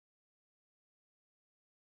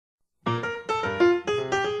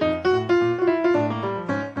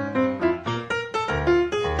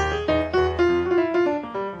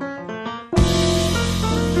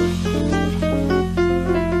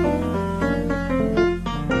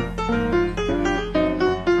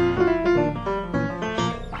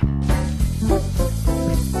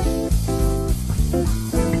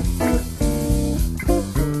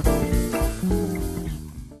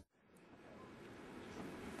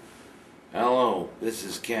Hello, this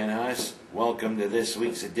is Ken Haas. Welcome to this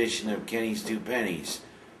week's edition of Kenny's Two Pennies.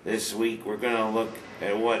 This week we're going to look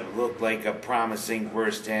at what looked like a promising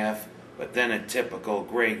first half, but then a typical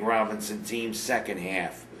Greg Robinson team second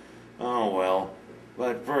half. Oh well,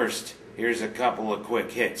 but first, here's a couple of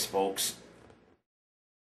quick hits, folks.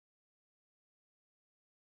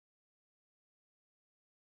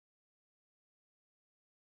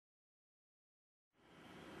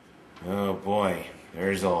 Oh boy,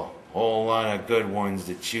 there's a whole lot of good ones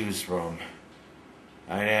to choose from.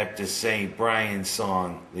 I'd have to say Brian's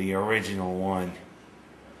song, the original one.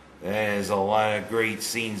 That has a lot of great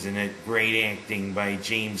scenes in it, great acting by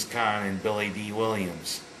James Caan and Billy D.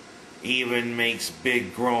 Williams. Even makes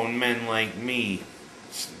big grown men like me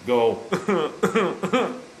go,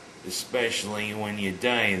 especially when you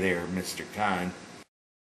die there, Mr. Caan.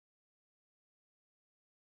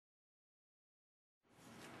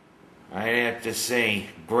 I'd have to say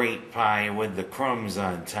great pie with the crumbs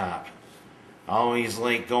on top. Always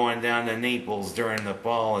like going down to Naples during the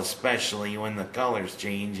fall, especially when the colors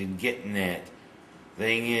change, and getting that.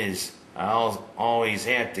 Thing is, I'll always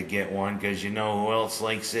have to get one because you know who else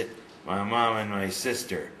likes it? My mom and my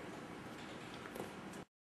sister.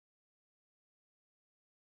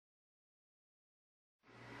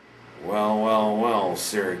 Well,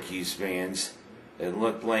 Syracuse fans. It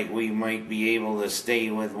looked like we might be able to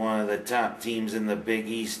stay with one of the top teams in the Big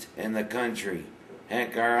East and the country.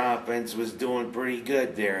 Heck, our offense was doing pretty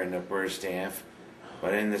good there in the first half.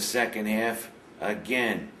 But in the second half,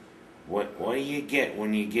 again, what do you get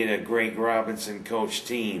when you get a Greg Robinson coached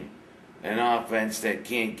team? An offense that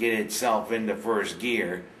can't get itself into first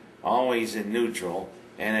gear, always in neutral,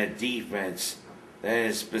 and a defense that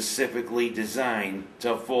is specifically designed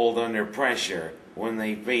to fold under pressure when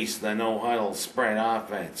they face the no-huddle spread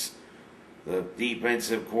offense. The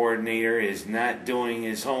defensive coordinator is not doing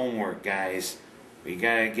his homework, guys. We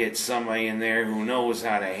gotta get somebody in there who knows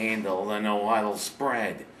how to handle the no-huddle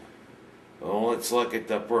spread. Well, let's look at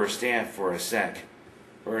the first half for a sec.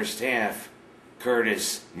 First half,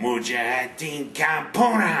 Curtis Mujahideen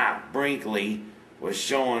Kampona Brinkley was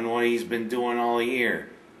showing what he's been doing all year,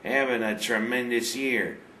 having a tremendous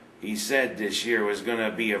year. He said this year was going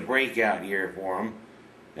to be a breakout year for him,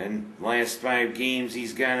 and last 5 games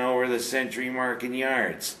he's gone over the century mark in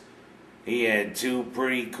yards. He had 2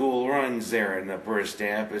 pretty cool runs there in the first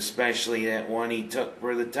half, especially that one he took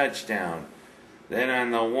for the touchdown. Then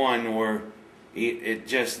on the one where it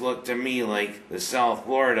just looked to me like the South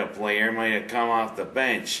Florida player might have come off the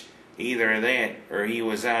bench. Either that or he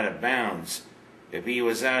was out of bounds. If he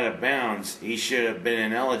was out of bounds, he should have been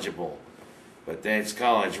ineligible. But that's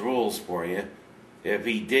college rules for you. If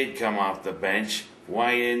he did come off the bench,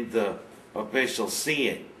 why didn't the officials see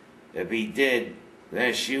it? If he did,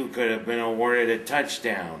 that shoe could have been awarded a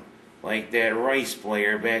touchdown, like that Rice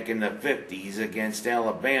player back in the 50s against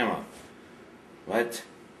Alabama. But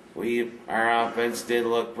our offense did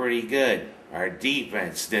look pretty good. Our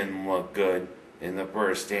defense didn't look good in the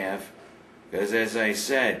first half. Because as I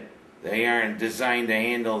said, they aren't designed to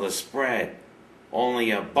handle the spread.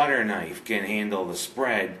 Only a butter knife can handle the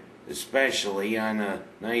spread, especially on a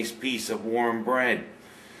nice piece of warm bread.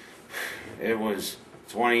 It was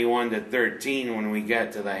 21-13 when we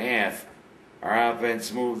got to the half. Our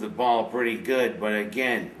offense moved the ball pretty good, but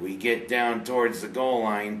again, we get down towards the goal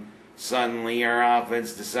line. Suddenly our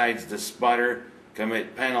offense decides to sputter,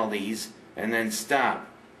 commit penalties, and then stop.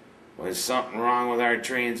 Was something wrong with our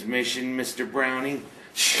transmission, Mr. Browning?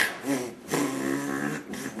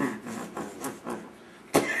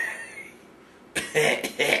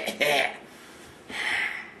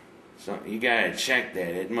 So you gotta check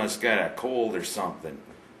that. It must got a cold or something.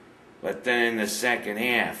 But then in the second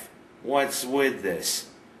half, what's with this?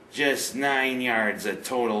 Just 9 yards of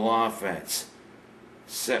total offense.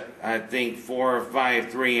 I think 4 or 5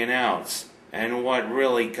 3-and-outs. And what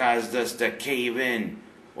really caused us to cave in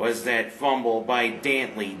was that fumble by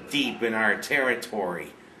Dantley deep in our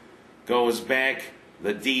territory. Goes back,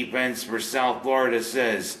 the defense for South Florida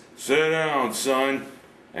says, "Sit down, son."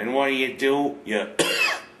 And what do? You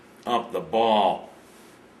up the ball.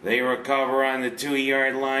 They recover on the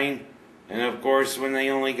 2-yard line. And of course, when they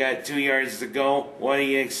only got 2 yards to go, what do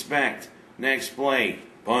you expect? Next play,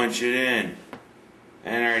 punch it in.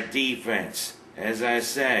 And our defense, as I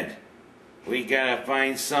said, we gotta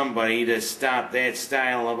find somebody to stop that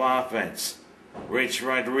style of offense. Rich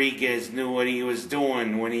Rodriguez knew what he was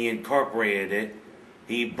doing when he incorporated it.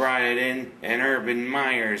 He brought it in, and Urban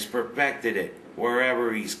Meyers perfected it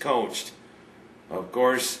wherever he's coached. Of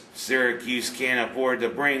course, Syracuse can't afford to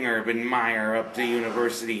bring Urban Meyer up to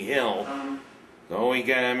University Hill. So we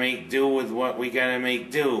gotta make do with what we gotta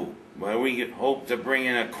make do. But we hope to bring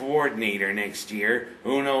in a coordinator next year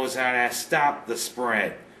who knows how to stop the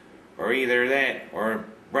spread. Or either that, or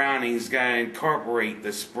Browning's gotta incorporate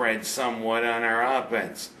the spread somewhat on our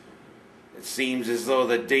offense. It seems as though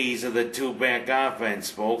the days of the two-back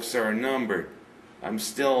offense, folks, are numbered. I'm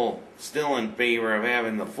still in favor of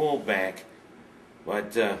having the fullback,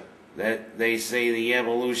 but that they say the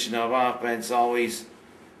evolution of offense always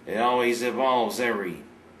evolves every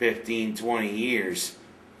 15, 20 years.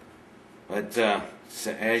 But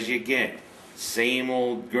as you get, same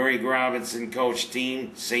old Greg Robinson coach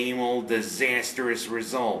team, same old disastrous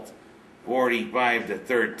result,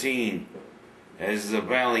 45-13. As the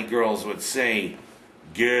Valley girls would say,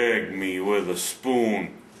 gag me with a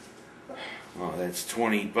spoon. Well, that's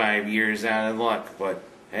 25 years out of luck, but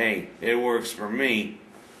hey, it works for me.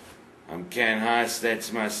 I'm Ken Haas,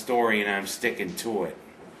 that's my story, and I'm sticking to it.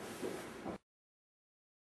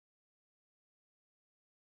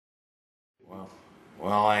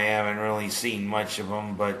 Well, I haven't really seen much of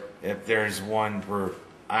them, but if there's one for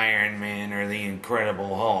Iron Man or the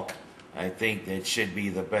Incredible Hulk, I think that should be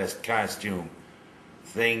the best costume.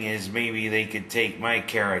 Thing is, maybe they could take my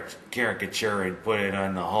caricature and put it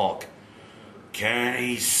on the Hulk. Can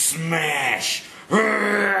he smash?